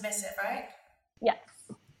as a submissive, right? Yes.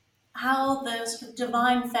 How the sort of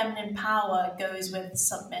divine feminine power goes with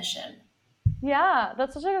submission. Yeah,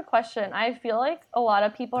 that's such a good question. I feel like a lot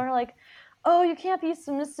of people are like, oh, you can't be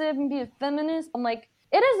submissive and be a feminist. I'm like,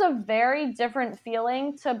 it is a very different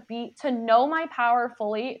feeling to know my power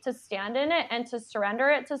fully, to stand in it, and to surrender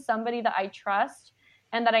it to somebody that I trust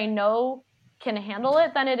and that I know can handle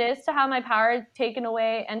it, than it is to have my power taken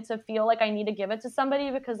away and to feel like I need to give it to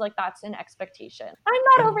somebody because like that's an expectation. I'm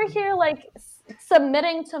not over here like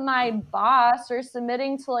submitting to my boss or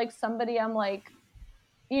submitting to like somebody I'm like,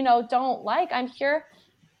 don't like. I'm here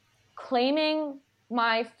claiming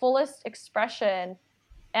my fullest expression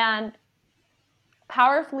and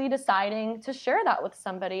powerfully deciding to share that with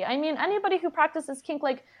somebody. I mean, anybody who practices kink,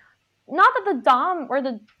 like, not that the dom or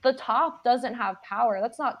the top doesn't have power.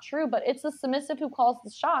 That's not true, but it's the submissive who calls the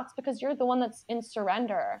shots because you're the one that's in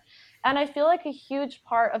surrender. And I feel like a huge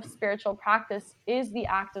part of spiritual practice is the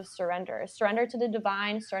act of surrender. Surrender to the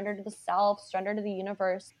divine, surrender to the self, surrender to the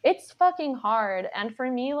universe. It's fucking hard. And for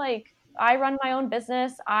me, like, I run my own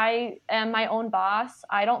business. I am my own boss.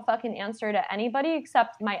 I don't fucking answer to anybody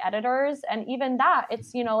except my editors. And even that,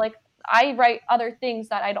 it's, like, I write other things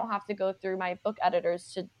that I don't have to go through my book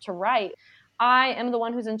editors to write. I am the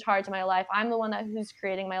one who's in charge of my life. I'm the one who's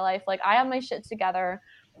creating my life. Like, I have my shit together.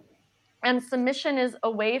 And submission is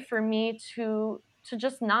a way for me to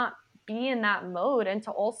just not be in that mode, and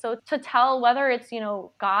to also to tell whether it's,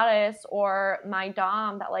 goddess or my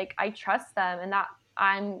dom that like I trust them and that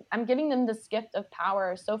I'm giving them this gift of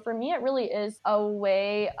power. So for me, it really is a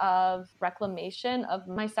way of reclamation of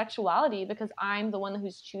my sexuality because I'm the one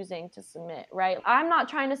who's choosing to submit, right? I'm not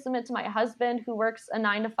trying to submit to my husband who works a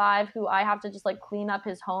 9 to 5, who I have to just like clean up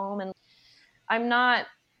his home. And I'm not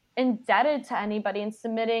indebted to anybody and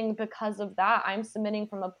submitting because of that. I'm submitting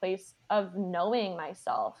from a place of knowing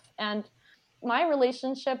myself. And my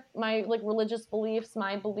relationship, my like religious beliefs,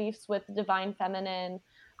 my beliefs with the divine feminine,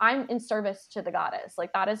 I'm in service to the goddess.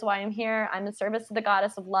 Like that is why I'm here. I'm in service to the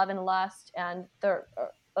goddess of love and lust and the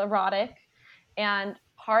erotic. And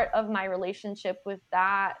part of my relationship with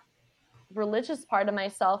that religious part of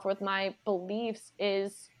myself, with my beliefs,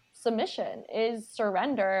 is submission, is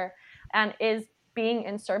surrender, and is being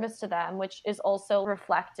in service to them, which is also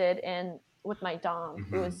reflected in with my dom,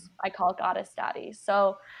 who is, I call goddess daddy.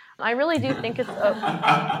 So I really do think it's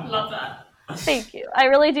love that. Thank you. I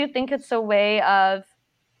really do think it's a way of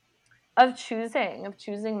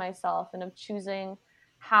choosing myself and of choosing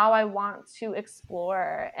how I want to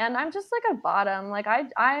explore. And I'm just like a bottom. Like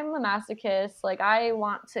I'm a masochist. Like I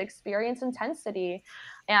want to experience intensity,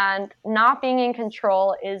 and not being in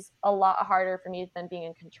control is a lot harder for me than being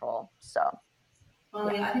in control. So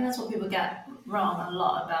well, yeah, I think that's what people get wrong a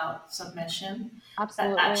lot about submission.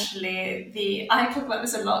 Absolutely. That actually, I talk about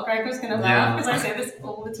this a lot. Gregor's going to laugh because I say this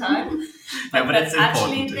all the time. But it's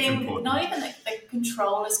actually important. It's important. Not even that the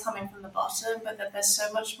control is coming from the bottom, but that there's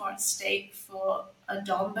so much more at stake for a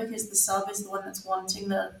dom, because the sub is the one that's wanting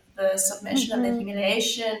the submission and the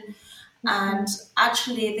humiliation. And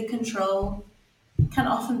actually, the control can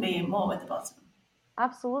often be more with the bottom.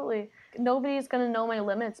 Absolutely. Nobody's going to know my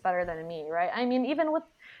limits better than me, right? I mean, even with,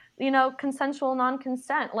 consensual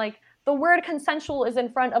non-consent, like the word consensual is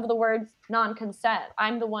in front of the word non-consent.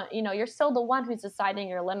 I'm the one, you're still the one who's deciding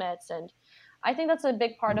your limits. And I think that's a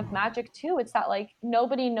big part of magic too. It's that like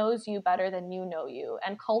nobody knows you better than you know you,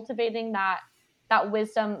 and cultivating that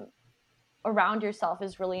wisdom around yourself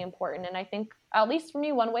is really important. And I think, at least for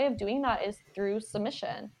me, one way of doing that is through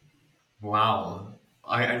submission. Wow.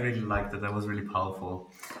 I really liked that. That was really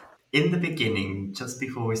powerful. In the beginning, just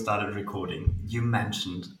before we started recording, you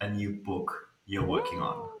mentioned a new book you're working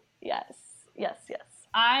on. Yes.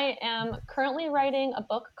 I am currently writing a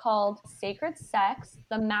book called Sacred Sex,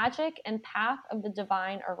 The Magic and Path of the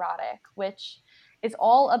Divine Erotic, which is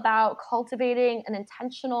all about cultivating an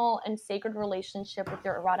intentional and sacred relationship with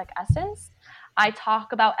your erotic essence. I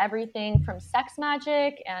talk about everything from sex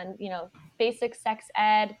magic and, basic sex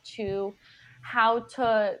ed to how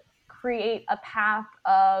to create a path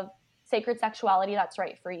of sacred sexuality that's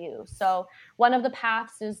right for you. So one of the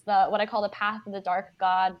paths is what I call the path of the dark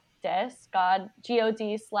goddess, God,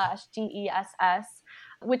 God/DESS,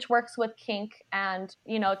 which works with kink and,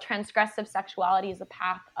 transgressive sexuality is a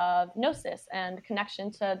path of gnosis and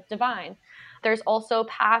connection to divine. There's also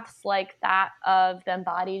paths like that of the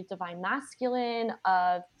embodied divine masculine,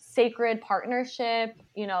 of sacred partnership.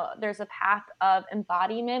 There's a path of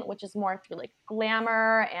embodiment, which is more through like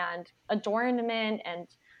glamour and adornment and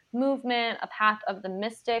movement, a path of the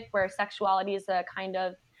mystic, where sexuality is a kind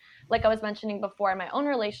of, like I was mentioning before in my own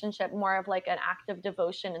relationship, more of like an act of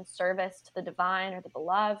devotion and service to the divine or the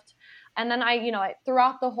beloved. And then I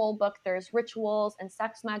throughout the whole book, there's rituals and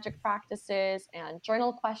sex magic practices and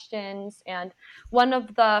journal questions. And one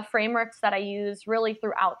of the frameworks that I use really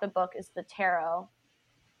throughout the book is the tarot.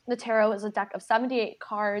 The tarot is a deck of 78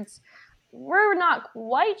 cards. We're not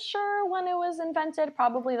quite sure when it was invented,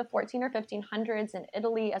 probably the 14 or 1500s in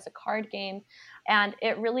Italy as a card game. And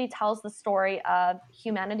it really tells the story of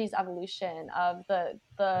humanity's evolution, of the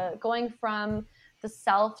going from the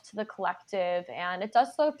self to the collective. And it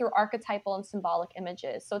does so through archetypal and symbolic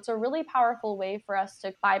images. So it's a really powerful way for us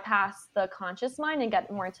to bypass the conscious mind and get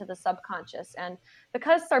more into the subconscious. And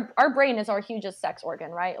because our brain is our hugest sex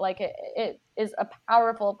organ, right? Like it is a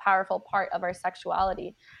powerful, powerful part of our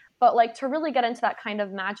sexuality. But like to really get into that kind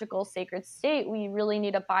of magical sacred state, we really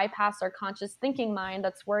need to bypass our conscious thinking mind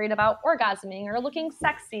that's worried about orgasming or looking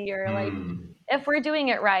sexy or like if we're doing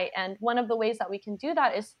it right. And one of the ways that we can do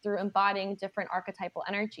that is through embodying different archetypal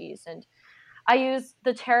energies. And I use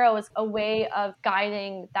the tarot as a way of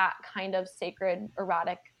guiding that kind of sacred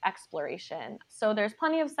erotic exploration. So there's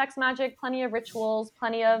plenty of sex magic, plenty of rituals,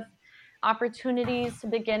 plenty of opportunities to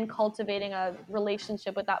begin cultivating a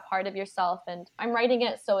relationship with that part of yourself. And I'm writing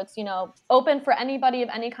it so it's, open for anybody of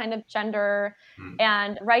any kind of gender,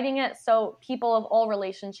 and writing it so people of all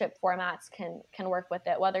relationship formats can work with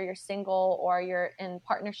it, whether you're single or you're in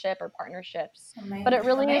partnership or partnerships. Amazing. But it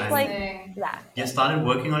really is like, You started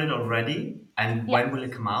working on it already? And when will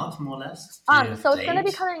it come out, more or less? So it's going to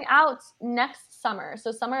be coming out next summer.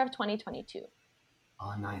 So summer of 2022.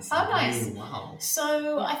 Oh, nice. Oh, nice. Wow.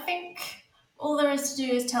 So I think all there is to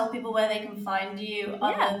do is tell people where they can find you,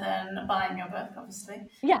 other than buying your book, obviously.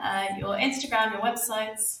 Yeah. Your Instagram, your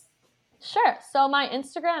websites. Sure. So my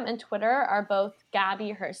Instagram and Twitter are both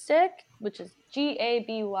Gabby Herstik, which is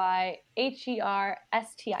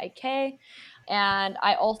GABYHERSTIK. And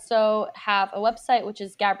I also have a website, which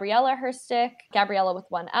is Gabriela Herstik, Gabriela with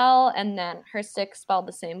one L, and then Herstik spelled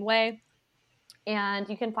the same way. And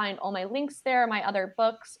you can find all my links there, my other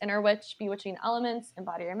books, Inner Witch, Bewitching Elements,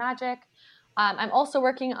 Embody Your Magic. I'm also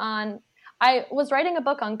working on, I was writing a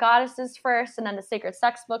book on goddesses first, and then the sacred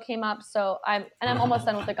sex book came up. So I'm almost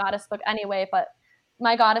done with the goddess book anyway, but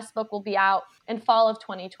my goddess book will be out in fall of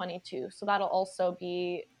 2022. So that'll also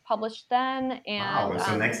be published then. And wow,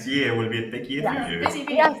 so next year will be a big year for you.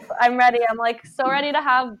 Yes, I'm ready. I'm like so ready to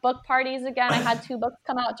have book parties again. I had 2 books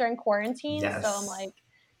come out during quarantine. Yes. So I'm like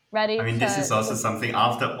ready. I mean, this is also something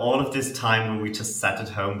after all of this time when we just sat at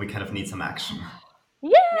home, we kind of need some action.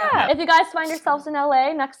 Yeah. If you guys find yourselves in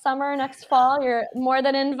LA next summer, next fall, you're more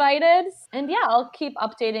than invited. And yeah, I'll keep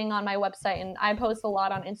updating on my website, and I post a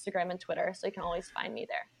lot on Instagram and Twitter, so you can always find me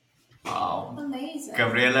there. Wow. Amazing.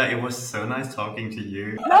 Gabriela, it was so nice talking to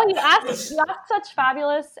you. No, you asked such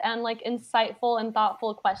fabulous and like insightful and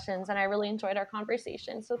thoughtful questions, and I really enjoyed our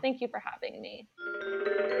conversation. So thank you for having me.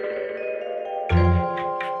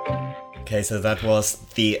 Okay, so that was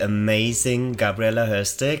the amazing Gabriela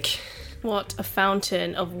Herstik. What a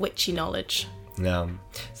fountain of witchy knowledge. Yeah.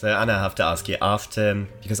 So Anna, I have to ask you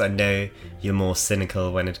because I know you're more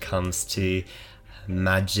cynical when it comes to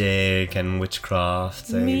magic and witchcraft.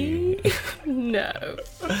 So Me? No.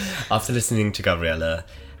 After listening to Gabriela,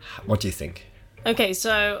 what do you think? Okay,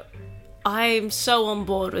 so I'm so on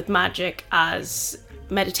board with magic as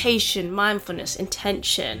meditation, mindfulness,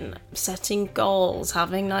 intention, setting goals,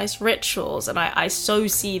 having nice rituals, and I so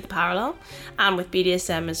see the parallel, and with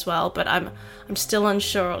BDSM as well, but I'm still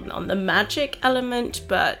unsure on the magic element,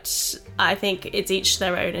 but I think it's each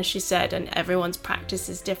their own, as she said, and everyone's practice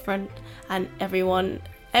is different, and every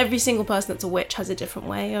single person that's a witch has a different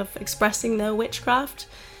way of expressing their witchcraft.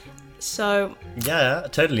 So yeah,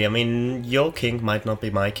 totally. I mean, your kink might not be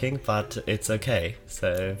my kink, but it's okay.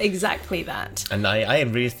 So exactly that. And I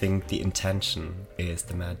really think the intention is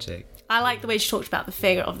the magic. I like the way she talked about the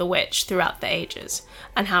figure of the witch throughout the ages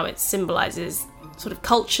and how it symbolizes sort of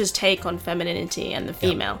culture's take on femininity and the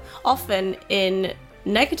female, often in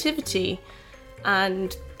negativity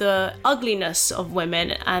and the ugliness of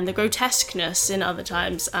women and the grotesqueness in other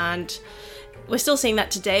times. And we're still seeing that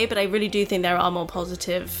today, but I really do think there are more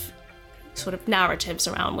positive sort of narratives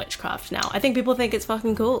around witchcraft now. I think people think it's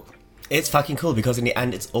fucking cool. It's fucking cool because in the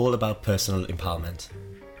end it's all about personal empowerment.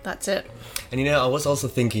 That's it. And I was also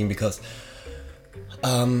thinking because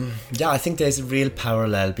I think there's a real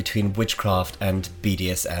parallel between witchcraft and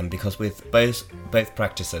BDSM, because with both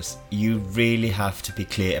practices you really have to be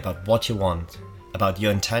clear about what you want, about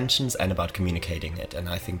your intentions, and about communicating it, and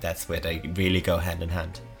I think that's where they really go hand in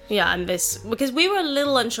hand. Yeah, and this, because we were a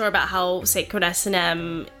little unsure about how sacred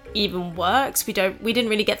S&M even works. We didn't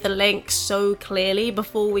really get the link so clearly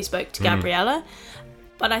before we spoke to Gabriela,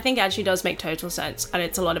 but I think it actually does make total sense, and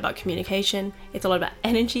it's a lot about communication, it's a lot about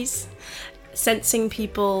energies, sensing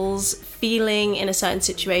people's feeling in a certain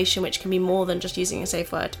situation, which can be more than just using a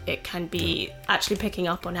safe word. It can be actually picking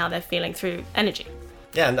up on how they're feeling through energy.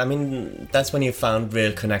 Yeah, and I mean, that's when you found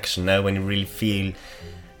real connection, when you really feel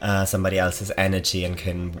somebody else's energy and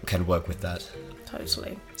can work with that.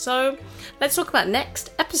 Totally. So let's talk about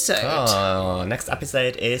next episode. Oh, next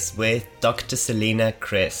episode is with Dr. Selena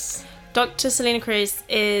Chris. Dr. Selena Chris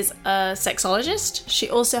is a sexologist. She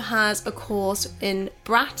also has a course in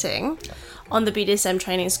bratting on the BDSM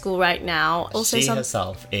training school right now. Also, she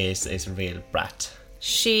herself is a real brat.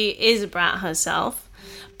 She is a brat herself.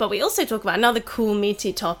 But we also talk about another cool,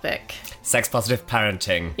 meaty topic. Sex-positive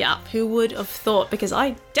parenting. Yeah, who would have thought? Because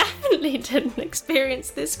I definitely didn't experience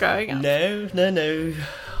this growing up. No.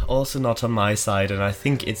 Also not on my side, and I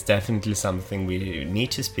think it's definitely something we need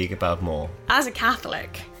to speak about more. As a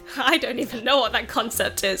Catholic, I don't even know what that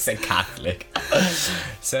concept is. A Catholic.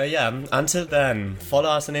 So yeah, until then, follow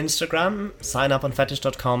us on Instagram, sign up on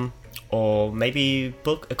fetish.com, or maybe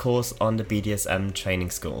book a course on the BDSM training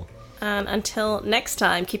school. And until next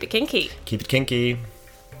time, keep it kinky. Keep it kinky.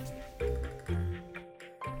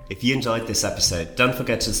 If you enjoyed this episode, don't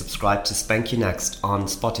forget to subscribe to Spank You Next on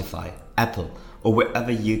Spotify, Apple, or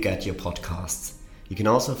wherever you get your podcasts. You can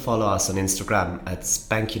also follow us on Instagram at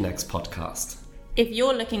Spank You Next Podcast. If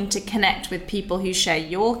you're looking to connect with people who share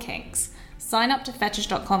your kinks, sign up to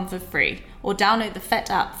fetish.com for free or download the Fet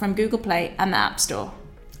app from Google Play and the App Store.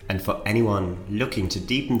 And for anyone looking to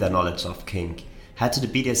deepen their knowledge of kink, head to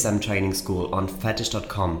the BDSM training school on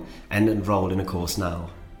fetish.com and enroll in a course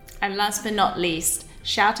now. And last but not least,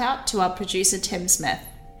 shout out to our producer Tim Smith.